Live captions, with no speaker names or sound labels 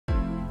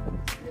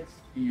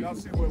Y'all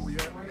see where we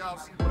at. Y'all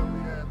see where we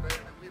at, baby.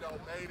 We done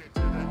made it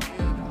to the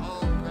end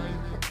home,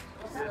 baby.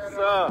 Yes,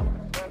 sir.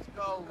 Let's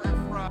go.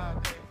 It's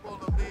Friday. Pull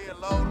them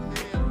in, load them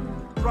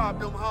in. Drop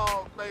them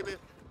hogs, baby.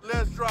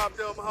 Let's drop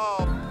them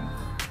hogs.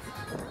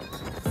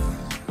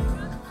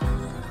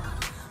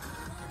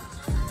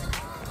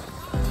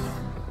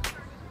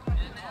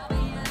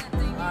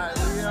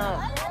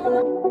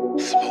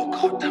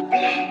 Smoke up the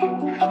block.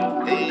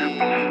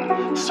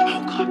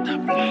 Smoke up the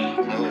block.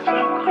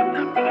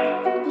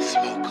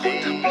 Smoke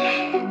up the block.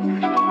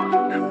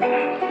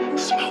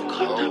 Smoke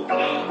up the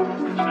block.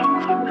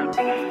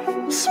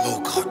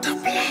 Smoke up the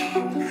block.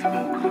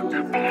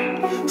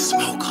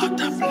 Smoke up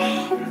the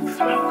block.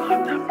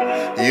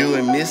 You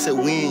and Miss it,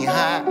 we ain't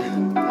hot.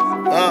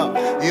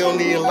 You don't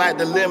even like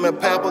the lemon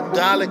pepper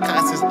garlic,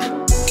 cause it's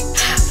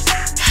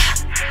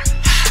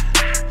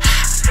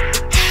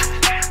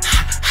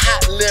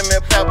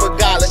lemon pepper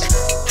garlic.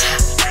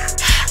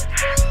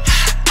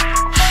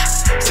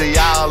 See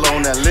y'all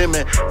on that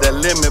lemon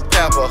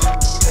pepper.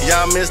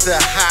 Y'all miss the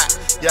hot,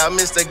 y'all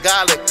miss the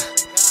garlic.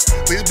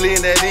 We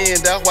blend that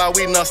in, that's why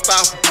we not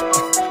stopping.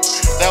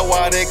 That's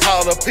why they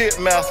call the pit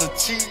master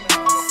cheese.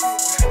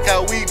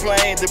 Cause we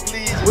playing to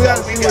please. We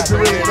gotta see what you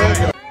really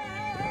think.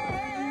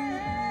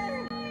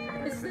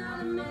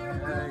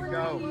 There you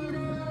go.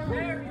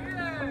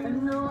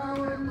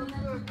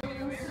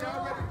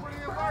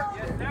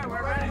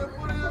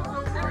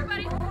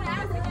 Everybody hold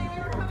out today.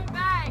 We're coming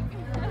back.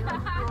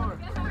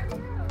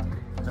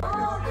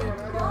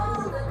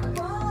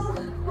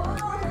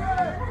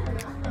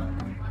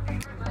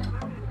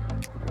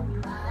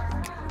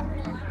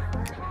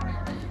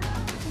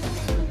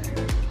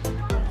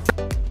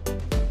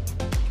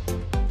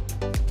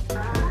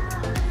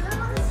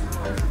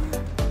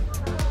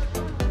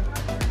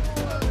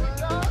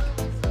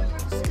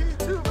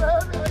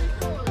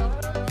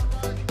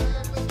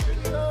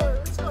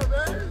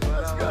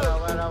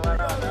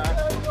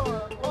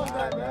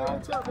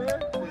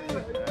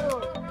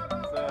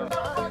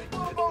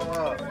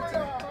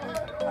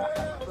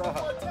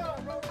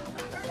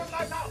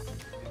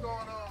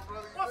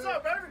 What's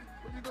up, baby?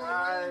 What you doing?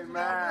 Hey,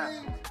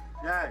 man.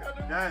 Yay.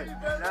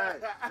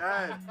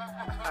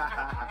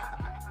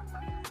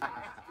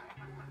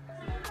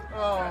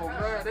 Oh,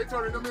 man. They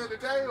turning them in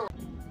today? Or?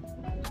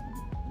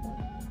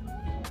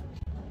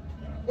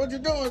 What you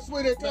doing,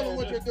 sweetie? Tell them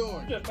what you're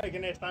doing. Just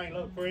making this thing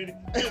look pretty.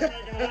 Just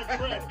making it look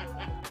pretty.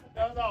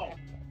 That's all.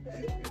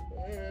 Man,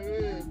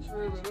 it is.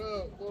 Trim it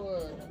up,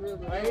 boy.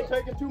 Trim it up. I ain't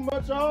taking too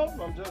much off.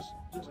 I'm just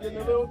getting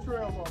a little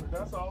trim on it.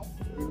 That's all.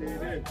 You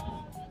need it.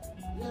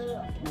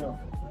 Yeah.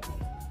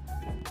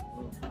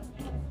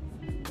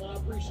 I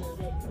appreciate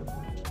that.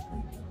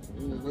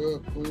 Clean it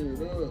up, clean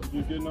it up.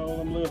 Just getting all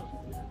them little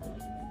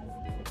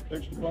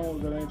extra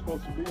bones that ain't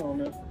supposed to be on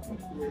there.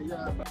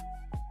 Yeah.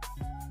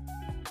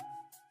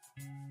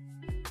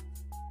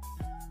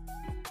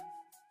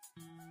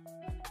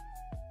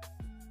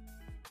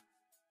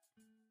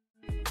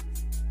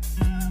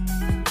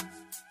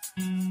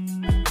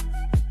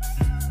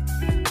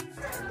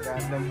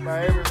 Got them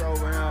favorites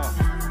over here.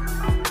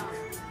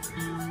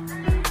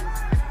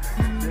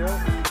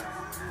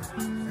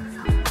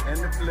 And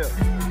the flip.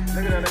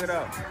 Look at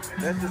that.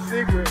 That's the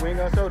secret. We ain't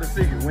gonna show the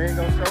secret.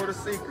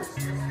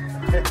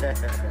 The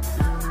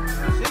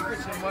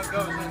secret's in what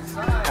goes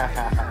inside.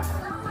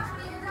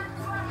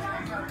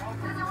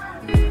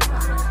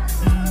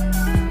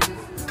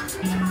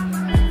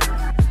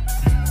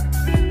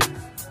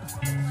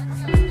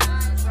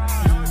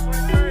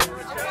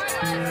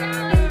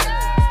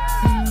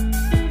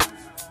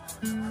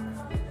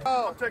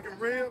 I'm taking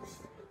ribs,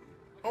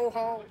 whole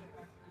hog,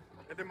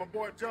 and then my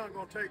boy John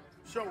gonna take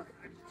shoulder.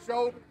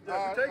 Shoulder?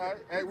 Yeah,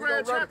 hey, we're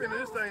grand champion of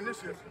this thing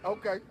this year.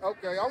 Okay,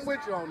 I'm with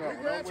you on that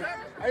one. Grand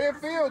champion. Hey, it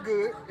feel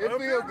good. It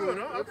feel good.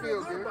 Huh? It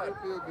feel good. It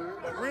feel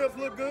good. The ribs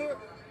look good.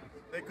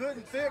 They're good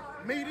and thick,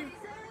 meaty.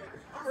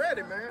 I'm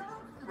ready, man.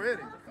 I'm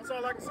ready. That's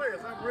all I can say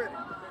is I'm ready.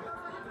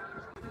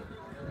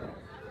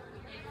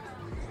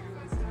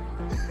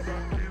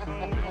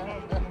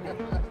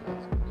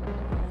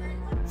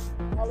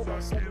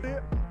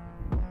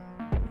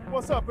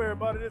 What's up,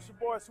 everybody? This is your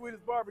boy,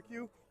 Sweetest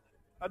Barbecue.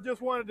 I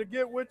just wanted to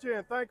get with you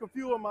and thank a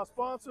few of my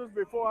sponsors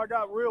before I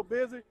got real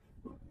busy.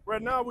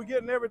 Right now, we're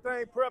getting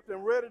everything prepped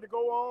and ready to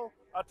go on.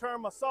 I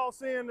turned my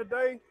sauce in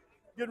today,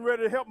 getting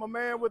ready to help my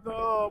man with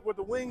the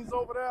wings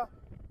over there,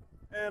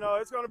 and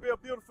it's going to be a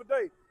beautiful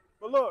day.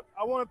 But look,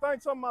 I want to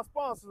thank some of my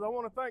sponsors. I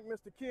want to thank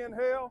Mr. Ken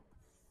Hale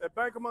at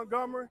Bank of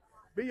Montgomery,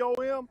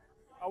 BOM.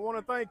 I want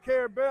to thank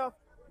Carrie Beth.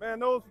 Man,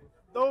 those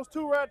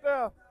two right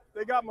there,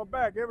 they got my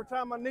back. Every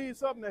time I need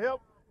something to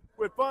help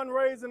with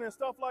fundraising and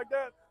stuff like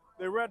that,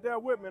 they're right there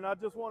with me. And I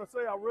just want to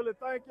say I really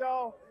thank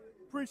y'all.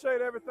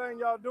 Appreciate everything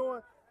y'all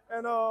doing.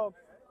 And I'm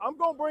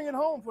going to bring it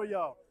home for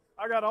y'all.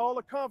 I got all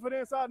the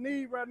confidence I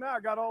need right now.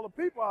 I got all the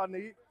people I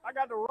need. I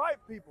got the right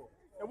people.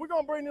 And we're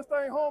going to bring this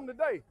thing home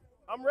today.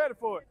 I'm ready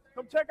for it.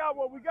 Come check out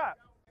what we got.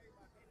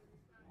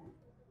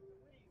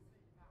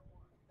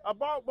 I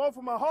bought both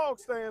of my hog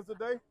stands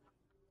today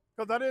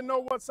because I didn't know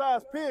what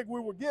size pig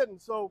we were getting.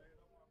 So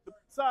the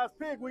size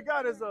pig we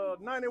got is a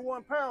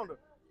 91 pounder.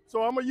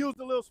 So I'm gonna use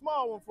the little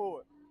small one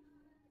for it.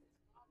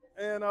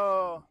 And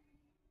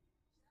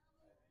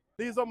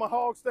these are my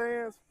hog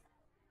stands.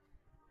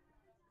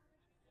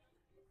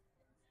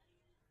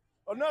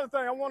 Another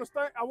thing, I want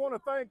to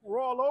thank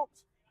Royal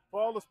Oaks for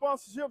all the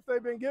sponsorships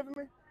they've been giving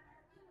me.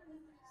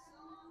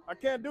 I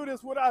can't do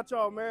this without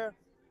y'all, man.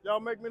 Y'all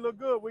make me look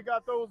good. We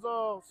got those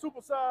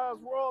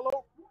supersized Royal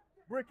Oak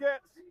briquettes,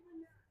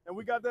 and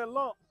we got that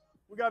lump.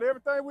 We got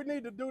everything we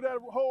need to do that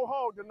whole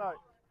hog tonight.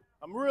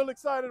 I'm real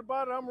excited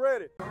about it. I'm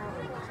ready.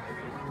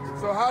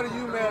 So how do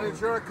you manage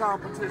your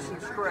competition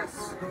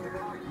stress?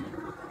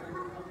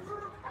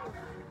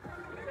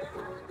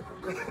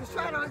 Just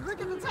try to look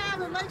at the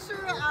time and make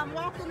sure I'm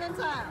walking in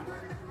time.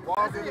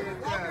 Walking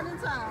in time. Walking in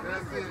time.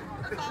 That's it.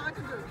 That's all I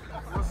can do.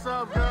 What's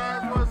up,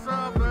 guys? What's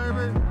up,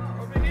 baby?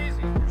 Open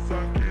easy.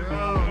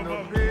 Yo, the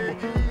big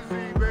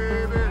easy,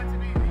 baby.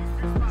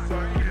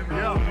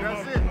 Yeah,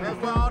 that's it. That's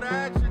where all the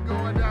action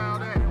going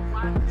down there.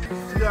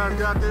 You guys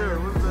got there.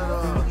 What's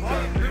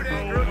that?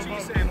 Boudin grilled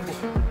cheese sandwich.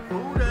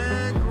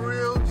 Boudin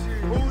grilled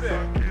cheese.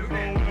 Boudin.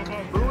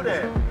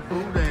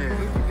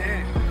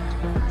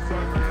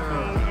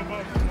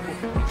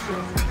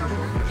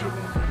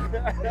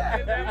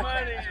 Get that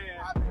money.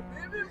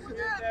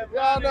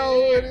 Y'all know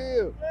who it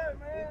is. Yeah,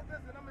 man.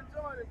 Listen, I'm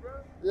enjoying it, bro.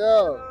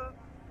 Yeah.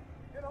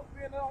 You know,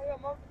 being out here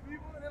amongst the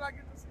people, and then I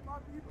get to see my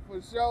people.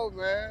 For sure,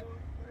 man.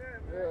 Yeah,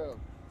 man. Yeah.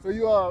 So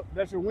you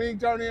that's your wing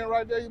turn in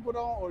right there you put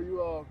on, or you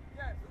Yeah,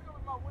 so that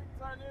was my wing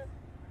turn in.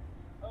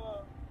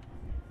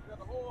 Got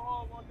the whole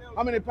hog on there.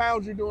 How many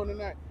pounds you doing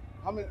tonight?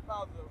 How many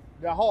pounds of?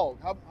 the hog?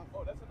 Oh,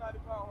 that's a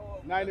 90-pound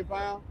hog. 90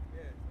 pounds?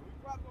 Yeah. So we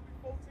probably gonna be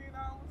 14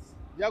 hours.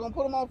 Y'all gonna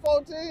put them on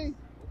 14?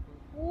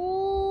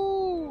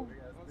 Ooh.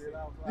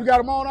 You got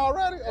them on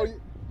already? Oh,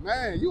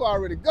 man, you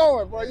already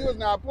going, bro. You was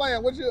not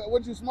playing. What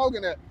you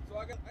smoking at? So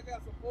I got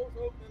some post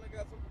hope, then I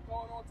got some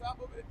corn on top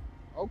of it.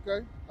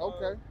 Okay. I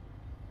said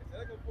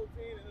I got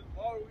 14, and then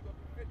tomorrow we gonna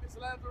do 50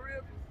 slabs of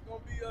ribs. It's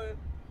gonna be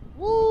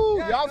woo,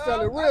 yeah, y'all no,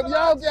 selling I'm ribs.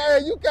 Y'all, yeah,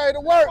 you came to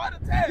work. Quite a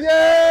taste.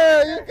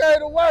 Yeah, you came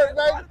to work,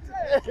 Quite a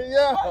taste. baby.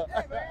 Yeah.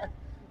 Okay, man.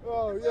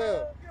 Oh, yeah. You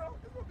know,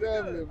 it's gonna be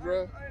Definitely, good.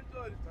 bro. I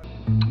enjoyed it.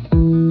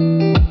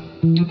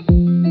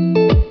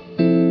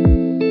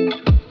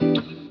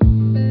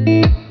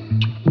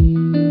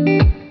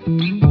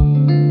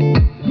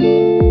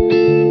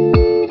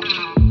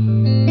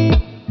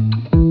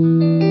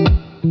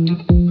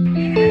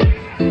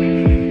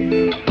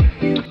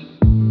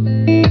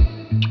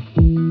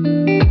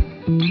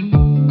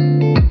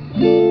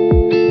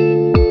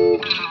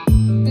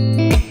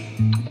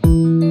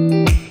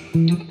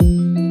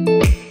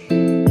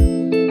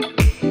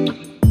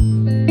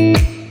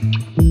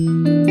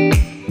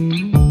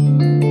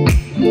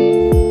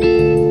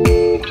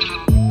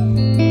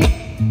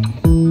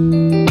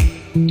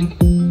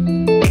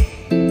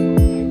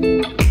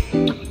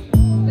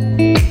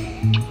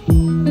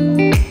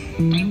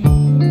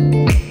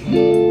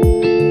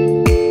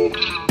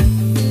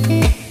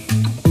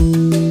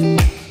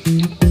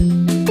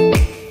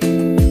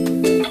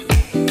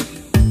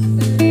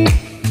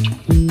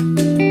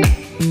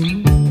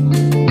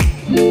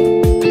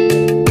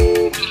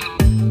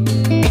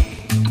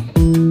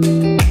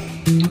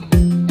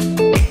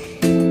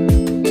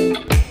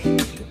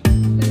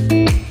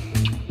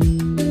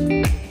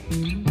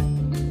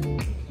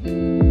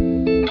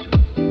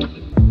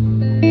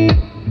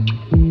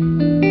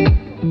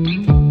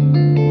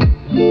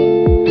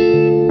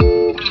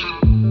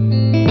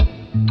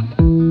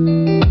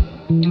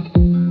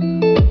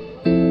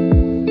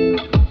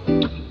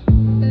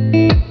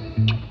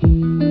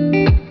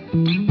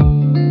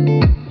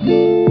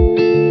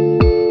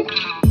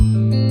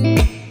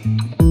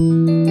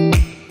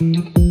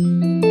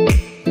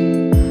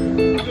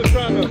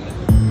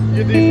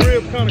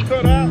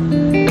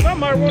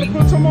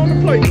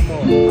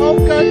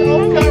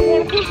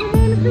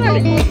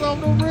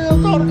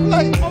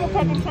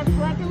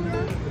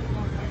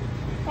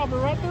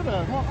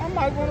 I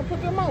might want to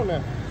put them on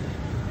there.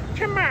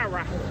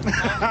 Tomorrow.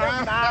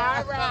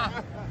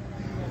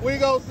 We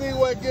gonna see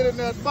what get in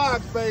that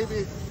box,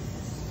 baby.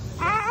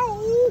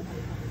 Ow!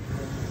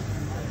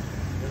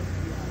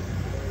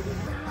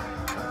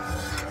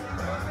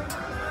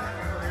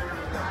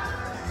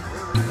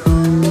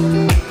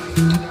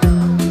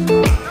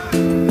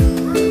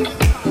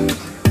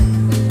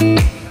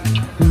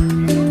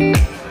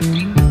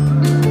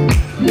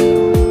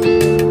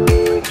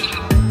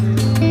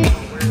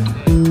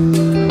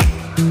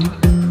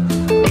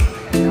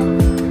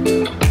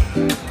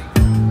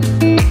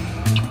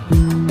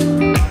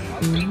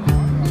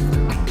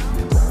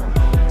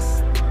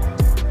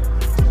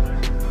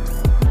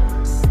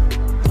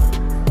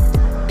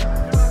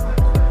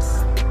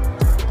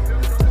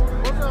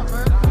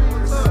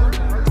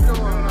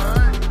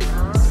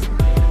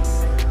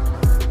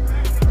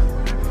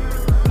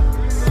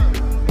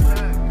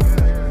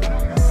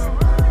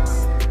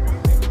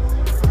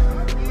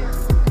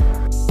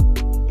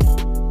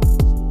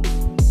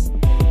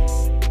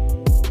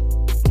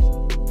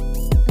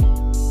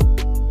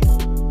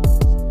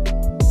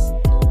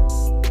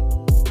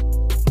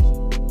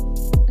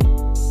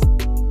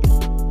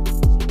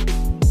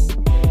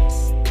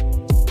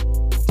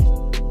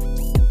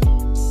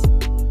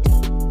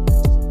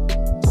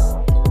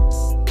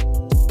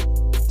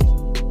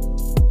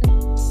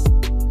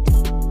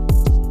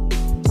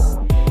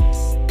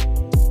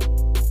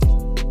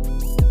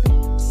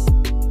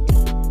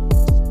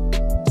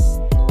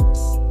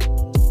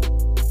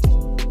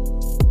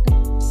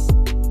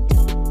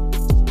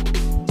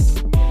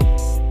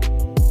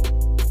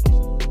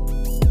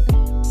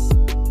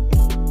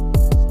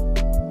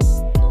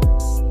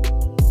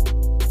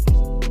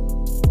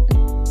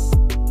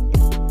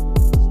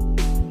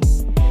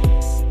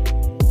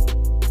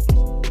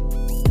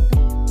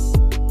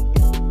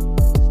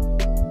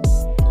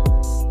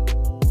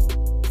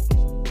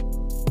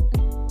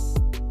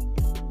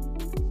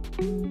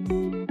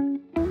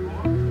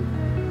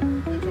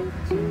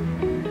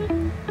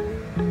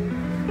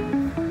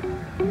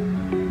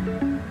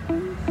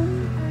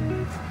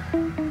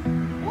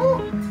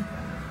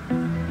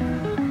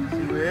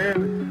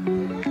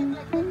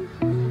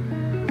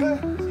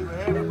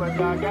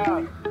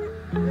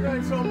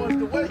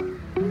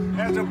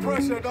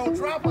 pressure, don't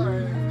drop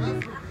her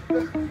ass.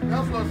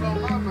 That's what's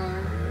on my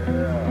mind.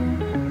 Yeah.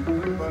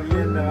 But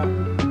yeah,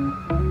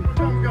 what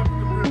time we got to put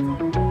them ribs on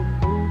the road?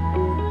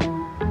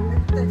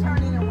 They turn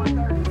in at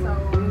 1:30, so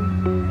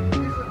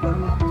usually put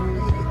them on between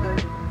 8 and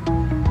 8:30.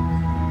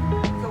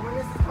 So when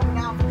this is coming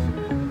out, we should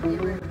get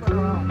ready to put her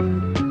on. We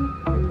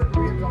put the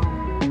ribs on.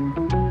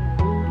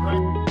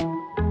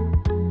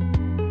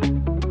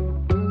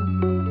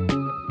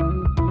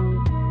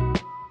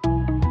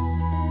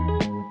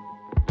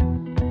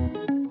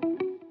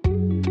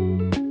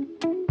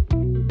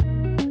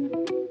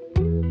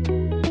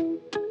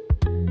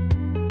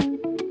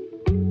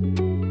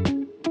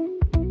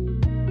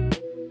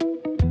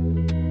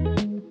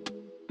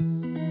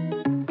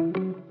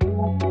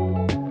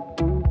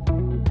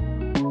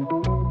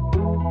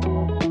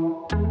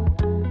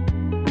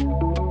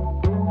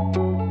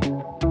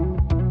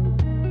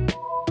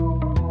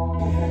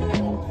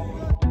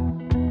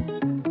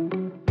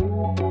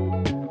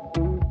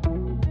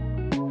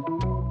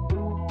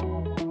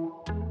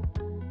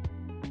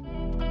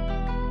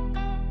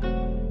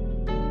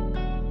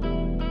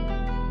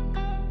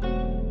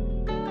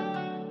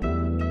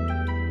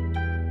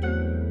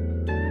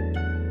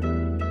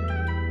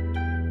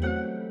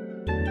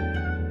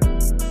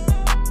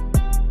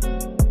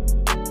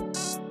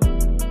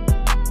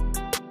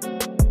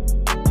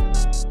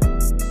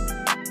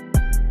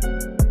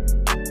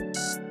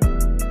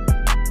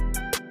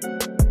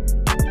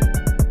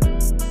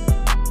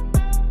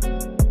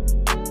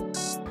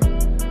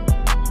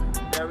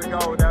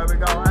 There we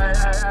go.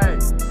 Hey.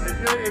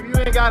 If you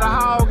ain't got a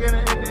hog in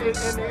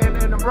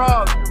the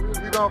broth,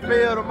 you gonna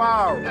fail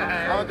tomorrow.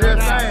 I'm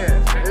just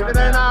saying. If it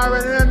ain't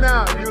already in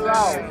now, you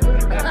lost.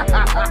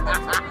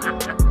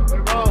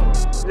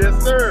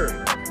 Yes, sir.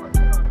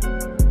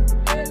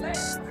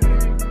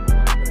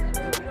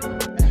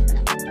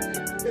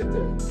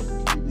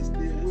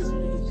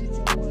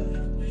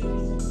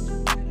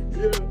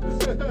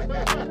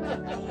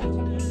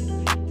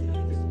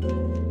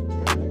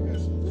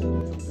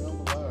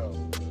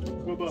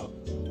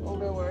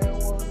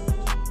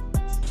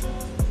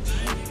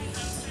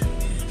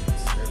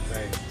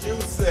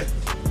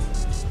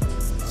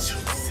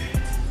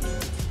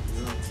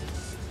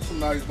 Some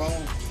nice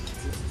bone.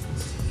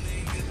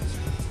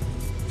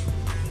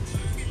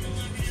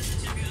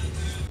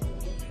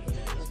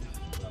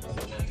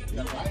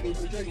 I ain't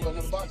even think about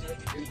the box.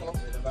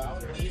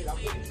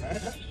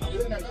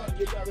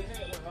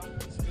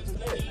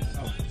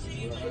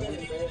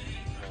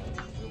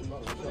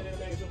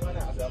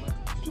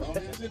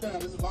 Sit down.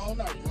 This is a long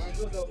night. Man. Hey,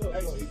 see,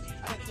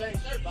 I didn't change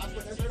shirt, but I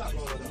put that shirt out. You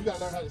gotta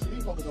learn how to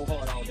sleep focus so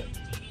hard all day.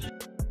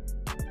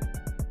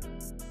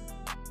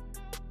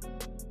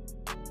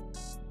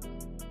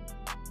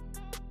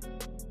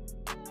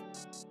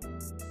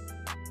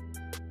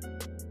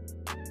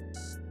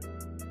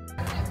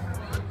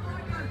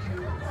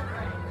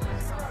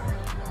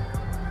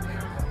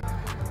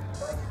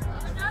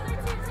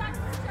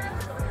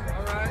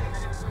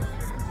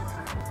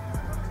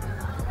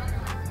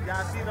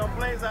 Y'all see them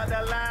planes out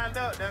there lined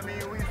up? That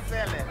means we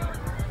selling.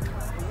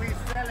 We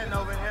selling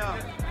over here.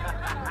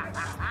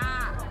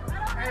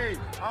 Hey,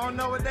 I don't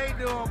know what they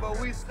doing, but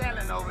we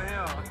selling over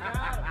here.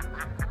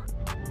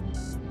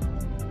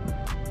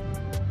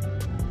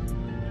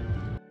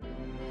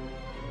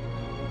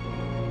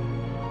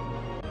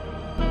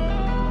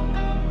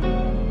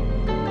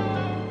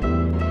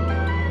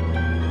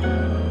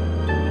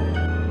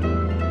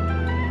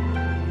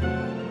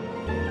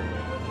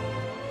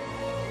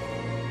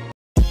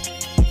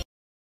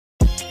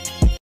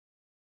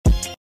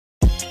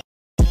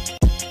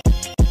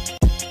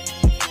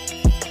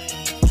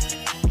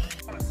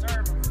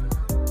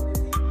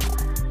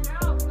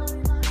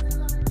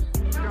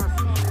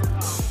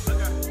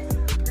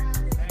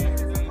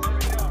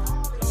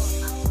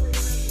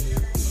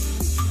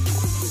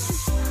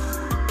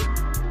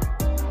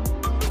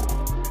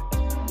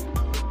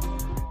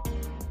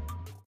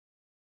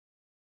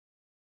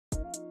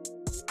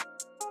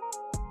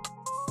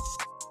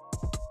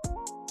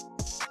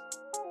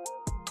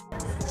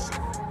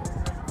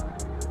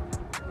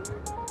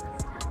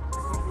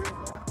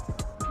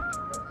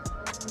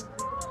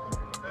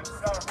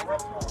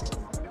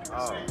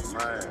 Oh,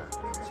 man.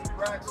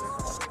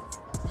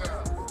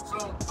 Yeah.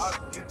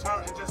 So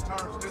it just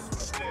turns this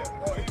way.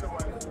 Yeah. Or either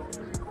way.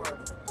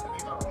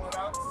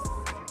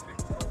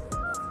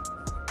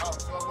 Oh,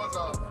 so it was a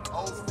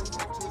old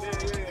school too.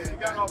 Yeah. He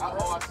got off I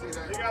see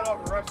that. He got off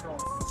the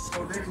restaurant. So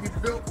then he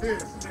built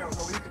this, you know,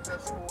 so he could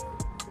just.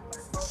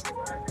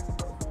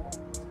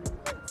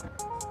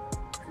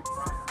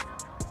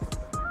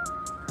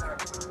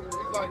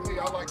 He's like me,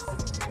 I like.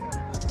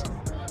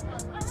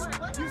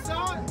 You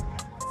saw it?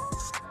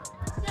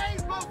 You ain't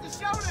supposed to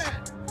show that.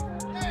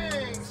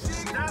 Dang,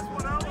 shit. That's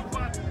what I was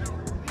about to do.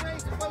 You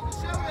ain't supposed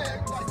to show that.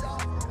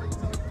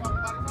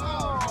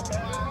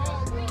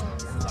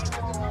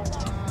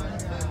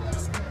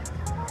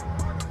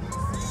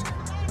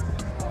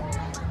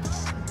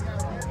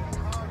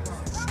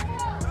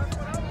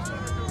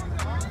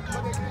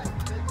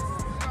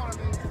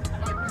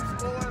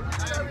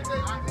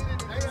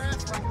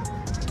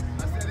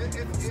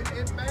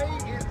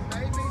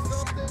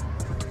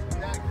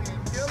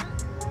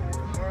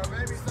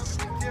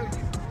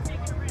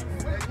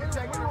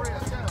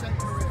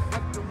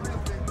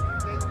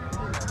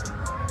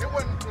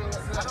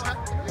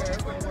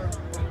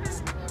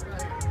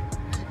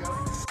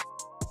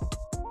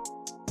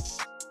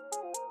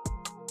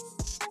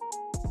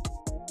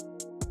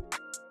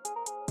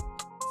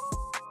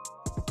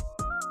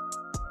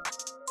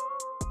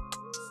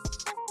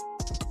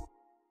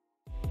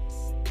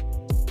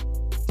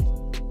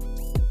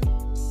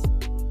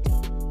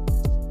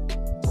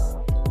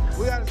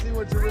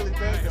 what you really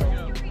think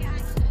though.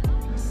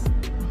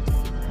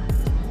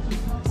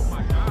 Oh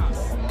my God.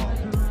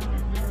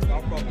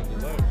 Stop fucking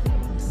below.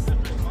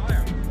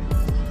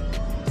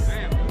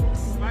 Damn.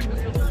 Michael,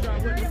 It was the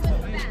best.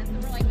 So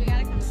we're like, we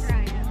gotta come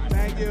try it.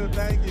 Thank you,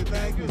 thank you,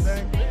 thank you,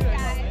 thank you.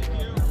 Thanks,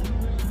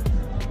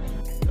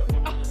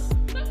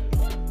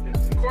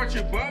 guys. Scorch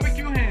your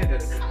barbecue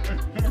hand.